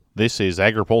This is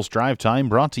AgriPulse Drive Time,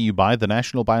 brought to you by the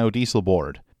National Biodiesel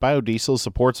Board. Biodiesel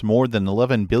supports more than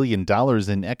 $11 billion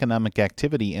in economic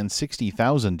activity and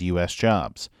 60,000 U.S.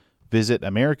 jobs. Visit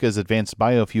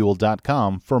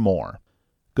americasadvancedbiofuel.com for more.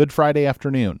 Good Friday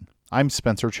afternoon. I'm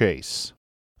Spencer Chase.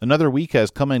 Another week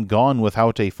has come and gone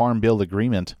without a Farm Bill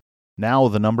agreement. Now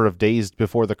the number of days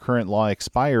before the current law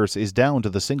expires is down to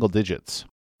the single digits.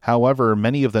 However,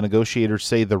 many of the negotiators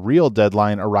say the real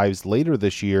deadline arrives later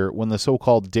this year when the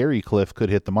so-called dairy cliff could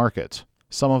hit the market.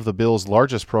 Some of the bill's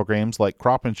largest programs, like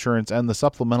crop insurance and the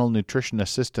Supplemental Nutrition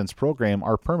Assistance Program,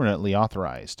 are permanently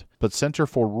authorized. But Center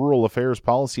for Rural Affairs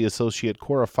Policy Associate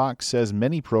Cora Fox says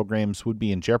many programs would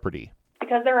be in jeopardy.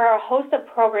 Because there are a host of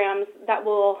programs that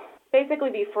will basically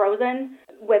be frozen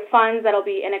with funds that will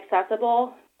be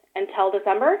inaccessible until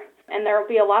December. And there will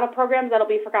be a lot of programs that will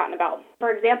be forgotten about.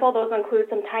 For example, those include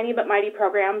some tiny but mighty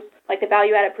programs like the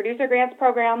Value-Added Producer Grants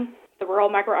Program, the Rural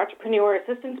Micro-Entrepreneur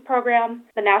Assistance Program,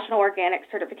 the National Organic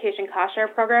Certification Cost Share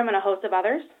Program, and a host of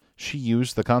others. She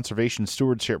used the Conservation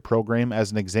Stewardship Program as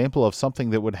an example of something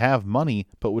that would have money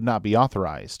but would not be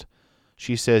authorized.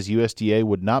 She says USDA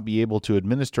would not be able to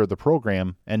administer the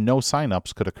program and no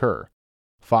sign-ups could occur.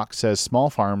 Fox says small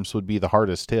farms would be the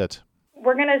hardest hit.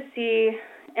 We're going to see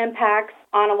impacts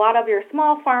on a lot of your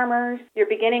small farmers, your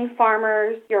beginning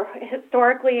farmers, your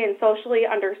historically and socially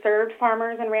underserved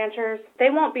farmers and ranchers. They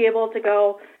won't be able to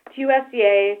go to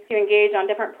USDA to engage on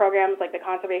different programs like the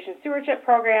Conservation Stewardship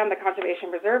Program, the Conservation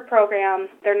Reserve Program.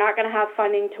 They're not going to have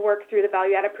funding to work through the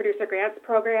Value-Added Producer Grants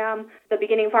Program. The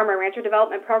Beginning Farmer Rancher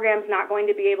Development Program is not going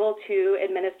to be able to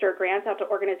administer grants out to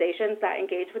organizations that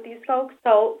engage with these folks.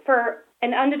 So for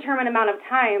an undetermined amount of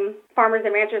time, farmers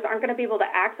and ranchers aren't going to be able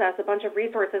to access a bunch of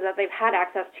resources that they've had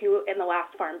access to in the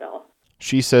last Farm Bill.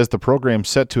 She says the program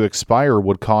set to expire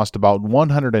would cost about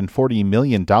 $140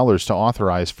 million to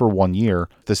authorize for 1 year.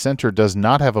 The center does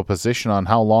not have a position on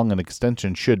how long an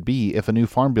extension should be if a new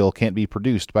Farm Bill can't be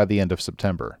produced by the end of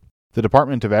September. The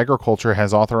Department of Agriculture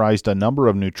has authorized a number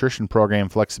of nutrition program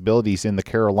flexibilities in the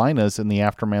Carolinas in the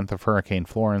aftermath of Hurricane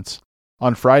Florence.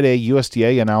 On Friday,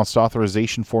 USDA announced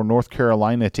authorization for North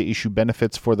Carolina to issue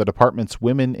benefits for the department's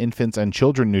Women, Infants, and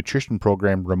Children Nutrition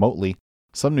Program remotely.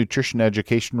 Some nutrition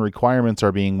education requirements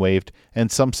are being waived, and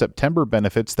some September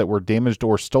benefits that were damaged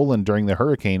or stolen during the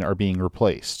hurricane are being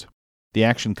replaced. The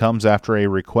action comes after a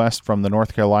request from the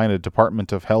North Carolina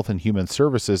Department of Health and Human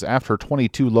Services after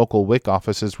 22 local WIC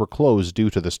offices were closed due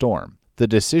to the storm. The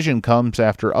decision comes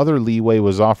after other leeway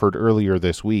was offered earlier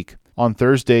this week. On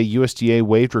Thursday, USDA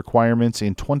waived requirements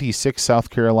in 26 South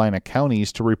Carolina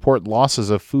counties to report losses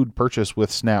of food purchased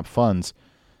with SNAP funds.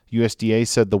 USDA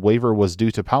said the waiver was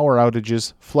due to power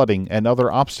outages, flooding, and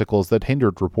other obstacles that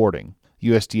hindered reporting.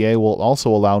 USDA will also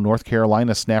allow North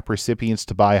Carolina SNAP recipients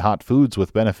to buy hot foods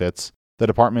with benefits. The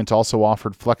department also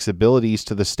offered flexibilities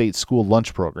to the state school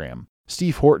lunch program.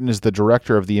 Steve Horton is the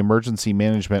director of the Emergency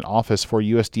Management Office for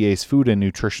USDA's Food and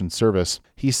Nutrition Service.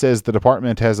 He says the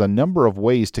department has a number of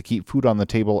ways to keep food on the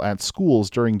table at schools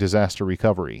during disaster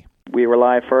recovery. We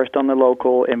rely first on the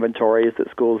local inventories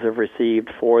that schools have received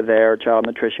for their child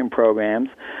nutrition programs,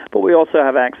 but we also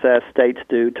have access, states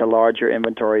do, to larger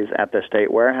inventories at their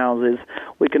state warehouses.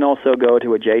 We can also go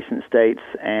to adjacent states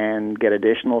and get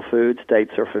additional food.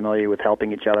 States are familiar with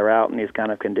helping each other out in these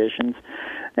kind of conditions.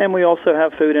 And we also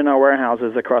have food in our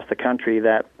warehouses across the country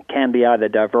that can be either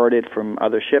diverted from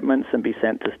other shipments and be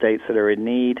sent to states that are in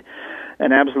need.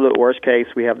 In absolute worst case,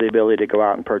 we have the ability to go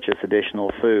out and purchase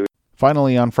additional food.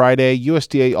 Finally, on Friday,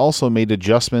 USDA also made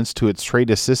adjustments to its trade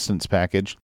assistance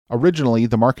package. Originally,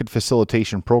 the market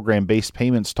facilitation program based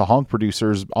payments to hog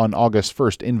producers on August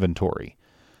 1st inventory.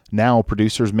 Now,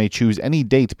 producers may choose any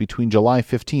date between July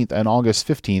 15th and August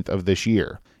 15th of this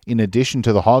year. In addition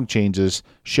to the hog changes,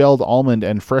 shelled almond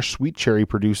and fresh sweet cherry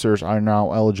producers are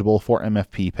now eligible for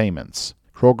MFP payments.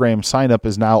 Program sign-up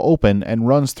is now open and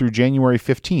runs through January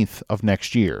 15th of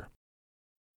next year.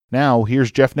 Now,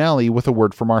 here's Jeff Nally with a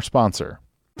word from our sponsor.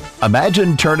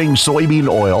 Imagine turning soybean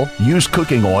oil, used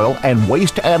cooking oil, and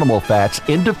waste animal fats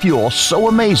into fuel so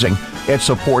amazing it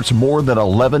supports more than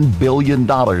 $11 billion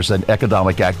in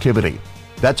economic activity.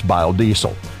 That's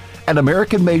biodiesel, an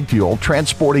American-made fuel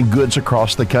transporting goods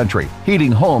across the country,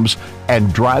 heating homes,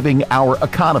 and driving our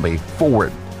economy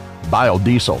forward.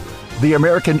 Biodiesel, the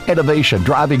American innovation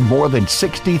driving more than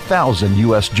 60,000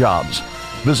 U.S. jobs.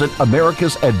 Visit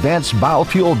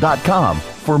americasadvancedbiofuel.com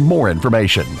for more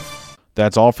information.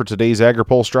 That's all for today's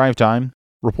AgriPulse Drive Time.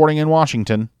 Reporting in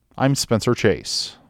Washington, I'm Spencer Chase.